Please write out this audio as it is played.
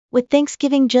With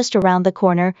Thanksgiving just around the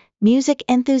corner, music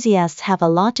enthusiasts have a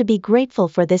lot to be grateful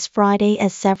for this Friday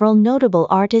as several notable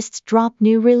artists drop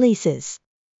new releases.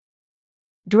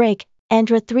 Drake,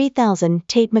 André 3000,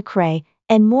 Tate McRae,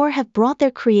 and more have brought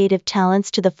their creative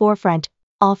talents to the forefront,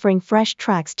 offering fresh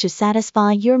tracks to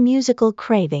satisfy your musical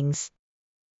cravings.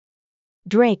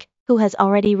 Drake, who has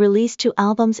already released 2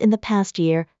 albums in the past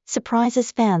year,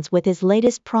 surprises fans with his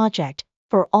latest project,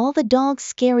 For All the Dogs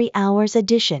Scary Hours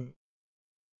edition.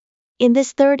 In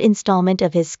this third installment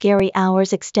of his Scary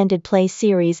Hours extended play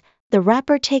series, the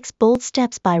rapper takes bold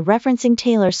steps by referencing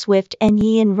Taylor Swift and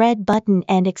Ye in Red Button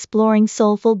and exploring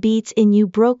soulful beats in You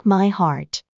Broke My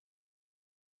Heart.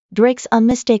 Drake's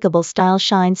unmistakable style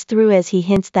shines through as he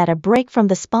hints that a break from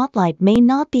the spotlight may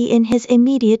not be in his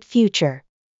immediate future.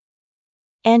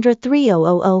 André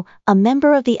 3000, a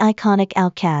member of the iconic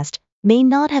Outkast, may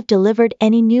not have delivered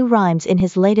any new rhymes in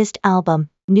his latest album,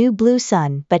 New Blue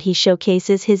Sun, but he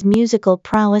showcases his musical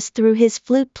prowess through his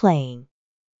flute playing.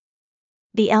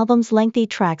 The album's lengthy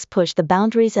tracks push the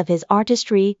boundaries of his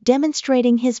artistry,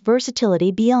 demonstrating his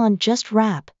versatility beyond just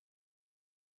rap.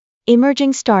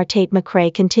 Emerging star Tate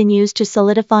McRae continues to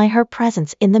solidify her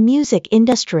presence in the music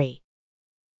industry.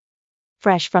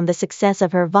 Fresh from the success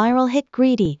of her viral hit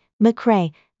Greedy,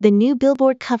 McRae, the new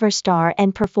Billboard cover star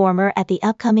and performer at the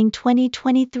upcoming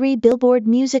 2023 Billboard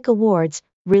Music Awards,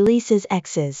 releases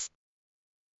X's.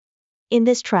 In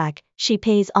this track, she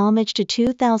pays homage to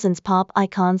 2000s pop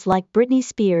icons like Britney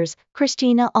Spears,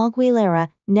 Christina Aguilera,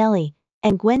 Nelly,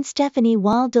 and Gwen Stefani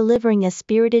while delivering a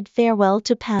spirited farewell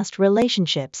to past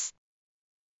relationships.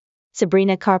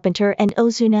 Sabrina Carpenter and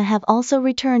Ozuna have also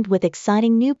returned with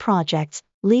exciting new projects,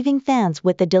 leaving fans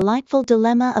with the delightful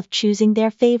dilemma of choosing their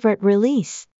favorite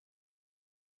release.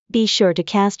 Be sure to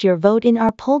cast your vote in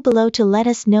our poll below to let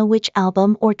us know which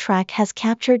album or track has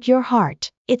captured your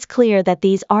heart. It's clear that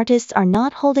these artists are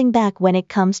not holding back when it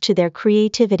comes to their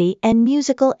creativity and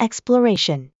musical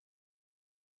exploration.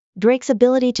 Drake's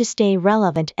ability to stay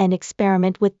relevant and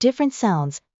experiment with different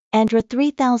sounds, André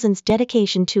 3000's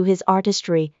dedication to his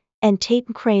artistry, and Tate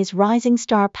McRae's rising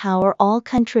star power all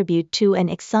contribute to an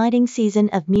exciting season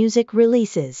of music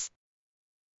releases.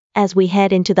 As we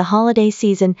head into the holiday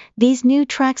season, these new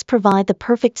tracks provide the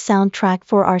perfect soundtrack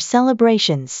for our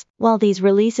celebrations. While these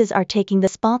releases are taking the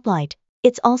spotlight,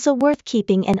 it's also worth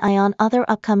keeping an eye on other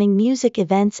upcoming music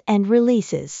events and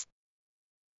releases.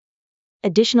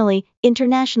 Additionally,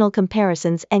 international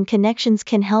comparisons and connections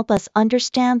can help us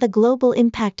understand the global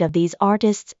impact of these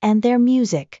artists and their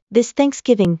music. This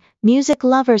Thanksgiving, music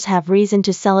lovers have reason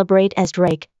to celebrate as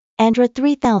Drake, André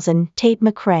 3000, Tate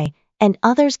McRae, and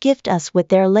others gift us with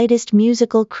their latest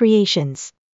musical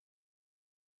creations.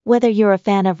 Whether you're a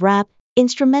fan of rap,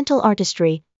 instrumental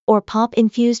artistry, or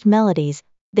pop-infused melodies,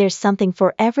 there's something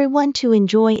for everyone to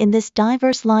enjoy in this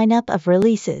diverse lineup of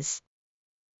releases.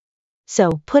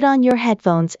 So, put on your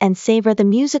headphones and savor the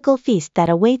musical feast that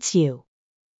awaits you.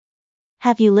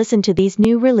 Have you listened to these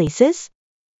new releases?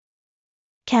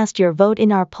 Cast your vote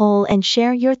in our poll and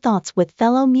share your thoughts with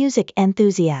fellow music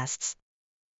enthusiasts.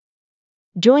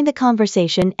 Join the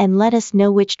conversation and let us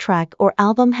know which track or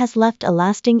album has left a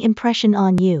lasting impression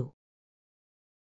on you.